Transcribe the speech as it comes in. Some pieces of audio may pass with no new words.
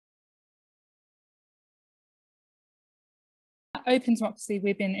openDemocracy,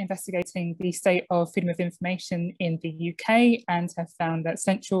 we've been investigating the state of freedom of information in the UK and have found that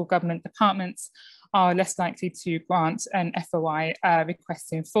central government departments are less likely to grant an FOI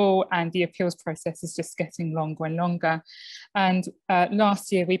request in full, and the appeals process is just getting longer and longer. And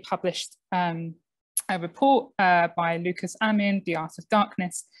last year we published a report by Lucas Amin, The Art of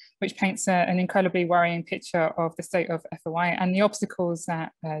Darkness, which paints an incredibly worrying picture of the state of FOI and the obstacles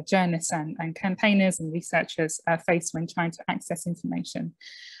that journalists and campaigners and researchers face when trying to access information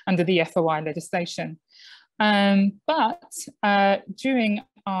under the FOI legislation. But during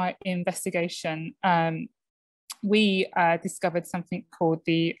our investigation, we discovered something called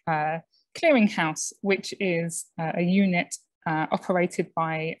the Clearing House, which is a unit operated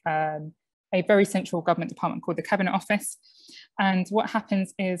by a very central government department called the Cabinet Office. And what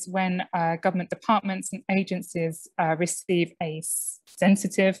happens is when government departments and agencies receive a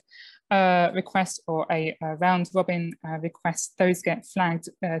sensitive request or a round robin request, those get flagged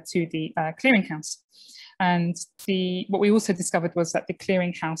to the Clearing House. And what we also discovered was that the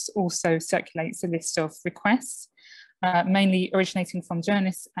Clearing House also circulates a list of requests, mainly originating from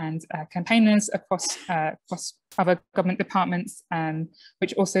journalists and campaigners across other government departments,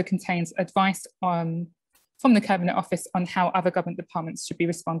 which also contains advice from the Cabinet Office on how other government departments should be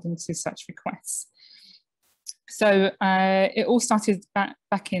responding to such requests. So it all started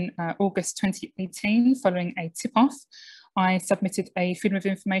back in August 2018, following a tip-off. I submitted a freedom of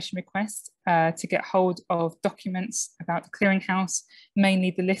information request to get hold of documents about the Clearing House,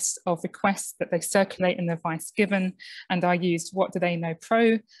 mainly the list of requests that they circulate and the advice given. And I used What Do They Know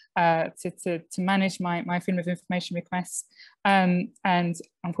Pro to manage my freedom of information requests. And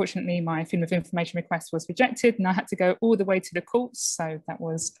unfortunately, my freedom of information request was rejected and I had to go all the way to the courts. So that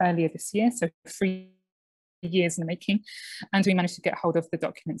was earlier this year, so 3 years in the making. And we managed to get hold of the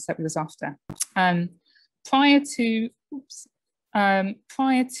documents that we was after. Prior to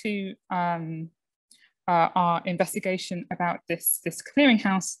our investigation about this Clearing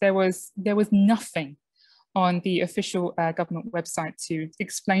House, there was nothing on the official government website to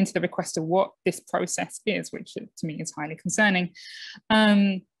explain to the requester what this process is, which to me is highly concerning.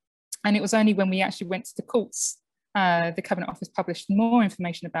 And it was only when we actually went to the courts, the Cabinet Office published more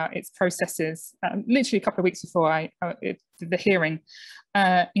information about its processes, literally a couple of weeks before the hearing,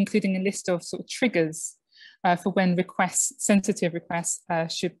 including a list of sort of triggers for when sensitive requests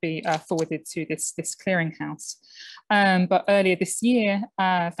should be forwarded to this Clearing House. But earlier this year,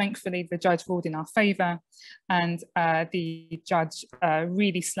 thankfully, the judge ruled in our favour, and the judge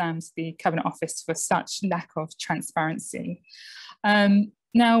really slams the Cabinet Office for such lack of transparency.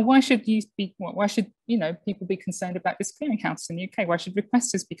 Now, why should people be concerned about this Clearing House in the UK? Why should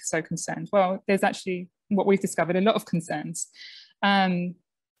requesters be so concerned? Well, there's actually, what we've discovered, a lot of concerns.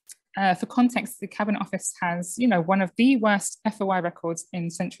 For context, the Cabinet Office has, one of the worst FOI records in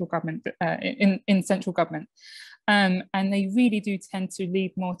central government. And they really do tend to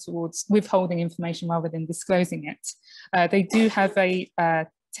lead more towards withholding information rather than disclosing it. They do have a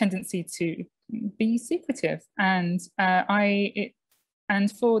tendency to be secretive, and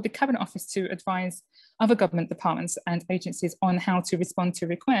for the Cabinet Office to advise other government departments and agencies on how to respond to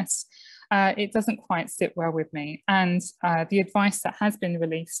requests, it doesn't quite sit well with me. And the advice that has been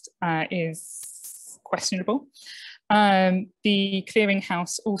released is questionable. The Clearing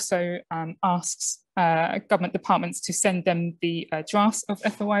House also asks government departments to send them the drafts of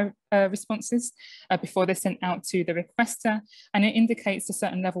FOI responses before they're sent out to the requester, and it indicates a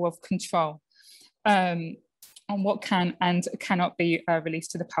certain level of control on what can and cannot be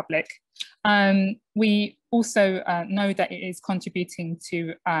released to the public. We also know that it is contributing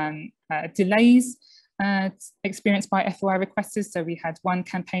to delays experienced by FOI requesters. So we had one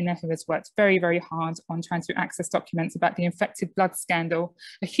campaigner who has worked very, very hard on trying to access documents about the infected blood scandal,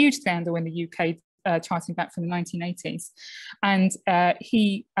 a huge scandal in the UK, charting back from the 1980s. And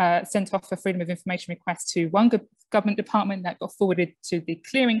he sent off a freedom of information request to one government department that got forwarded to the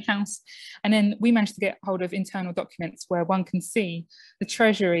Clearing House. And then we managed to get hold of internal documents where one can see the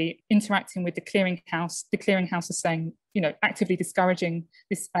Treasury interacting with the Clearing House. The Clearing House is saying, actively discouraging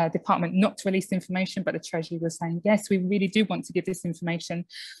this department not to release information, but the Treasury was saying, yes, we really do want to give this information.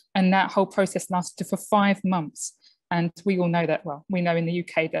 And that whole process lasted for 5 months. And we all know that, well, we know in the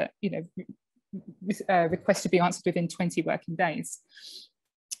UK that, requests to be answered within 20 working days.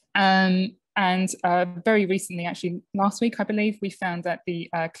 And very recently, actually last week, I believe, we found that the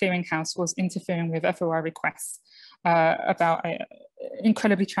Clearing House was interfering with FOI requests about an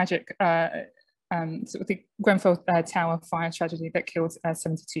incredibly tragic sort of the Grenfell Tower fire tragedy that killed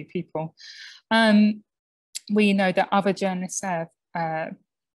 72 people. We know that other journalists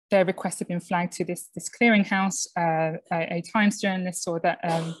their requests have been flagged to this clearinghouse. A Times journalist saw that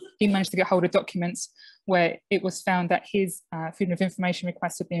he managed to get hold of documents where it was found that his freedom of information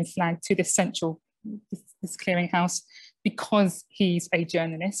requests had been flagged to this clearinghouse because he's a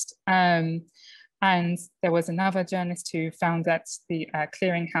journalist. And there was another journalist who found that the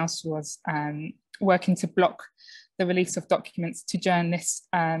clearinghouse was working to block the release of documents to journalists,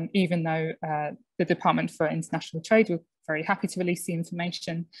 even though the Department for International Trade were very happy to release the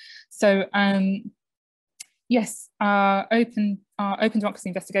information. So yes, our open democracy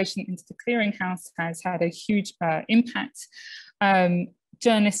investigation into the clearinghouse has had a huge impact.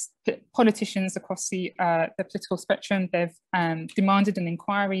 Journalists, politicians across the political spectrum, they've demanded an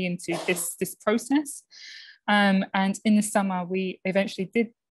inquiry into this process. And in the summer, we eventually did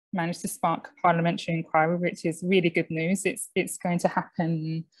manage to spark a parliamentary inquiry, which is really good news. It's going to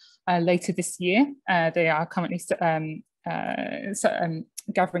happen later this year. They are currently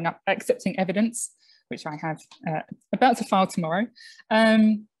gathering up, accepting evidence, which I have about to file tomorrow.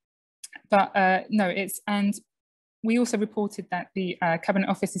 And we also reported that the Cabinet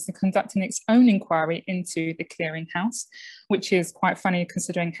Office is conducting its own inquiry into the clearinghouse, which is quite funny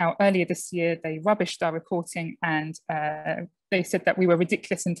considering how earlier this year they rubbished our reporting and they said that we were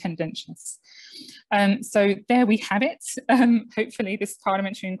ridiculous and tendentious. So there we have it. Hopefully this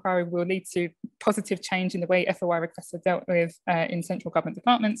parliamentary inquiry will lead to positive change in the way FOI requests are dealt with in central government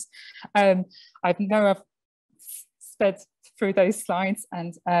departments. I know I've sped through those slides,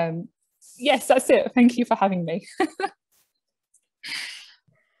 and yes, that's it. Thank you for having me.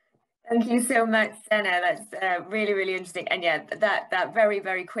 Thank you so much, Jenna. That's really, really interesting. And yeah, that very,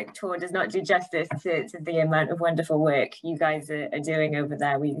 very quick tour does not do justice to the amount of wonderful work you guys are doing over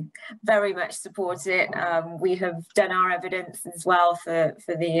there. We very much support it. We have done our evidence as well for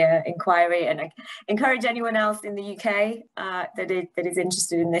the inquiry, and I encourage anyone else in the UK that is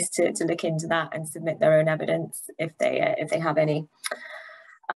interested in this to look into that and submit their own evidence if they have any.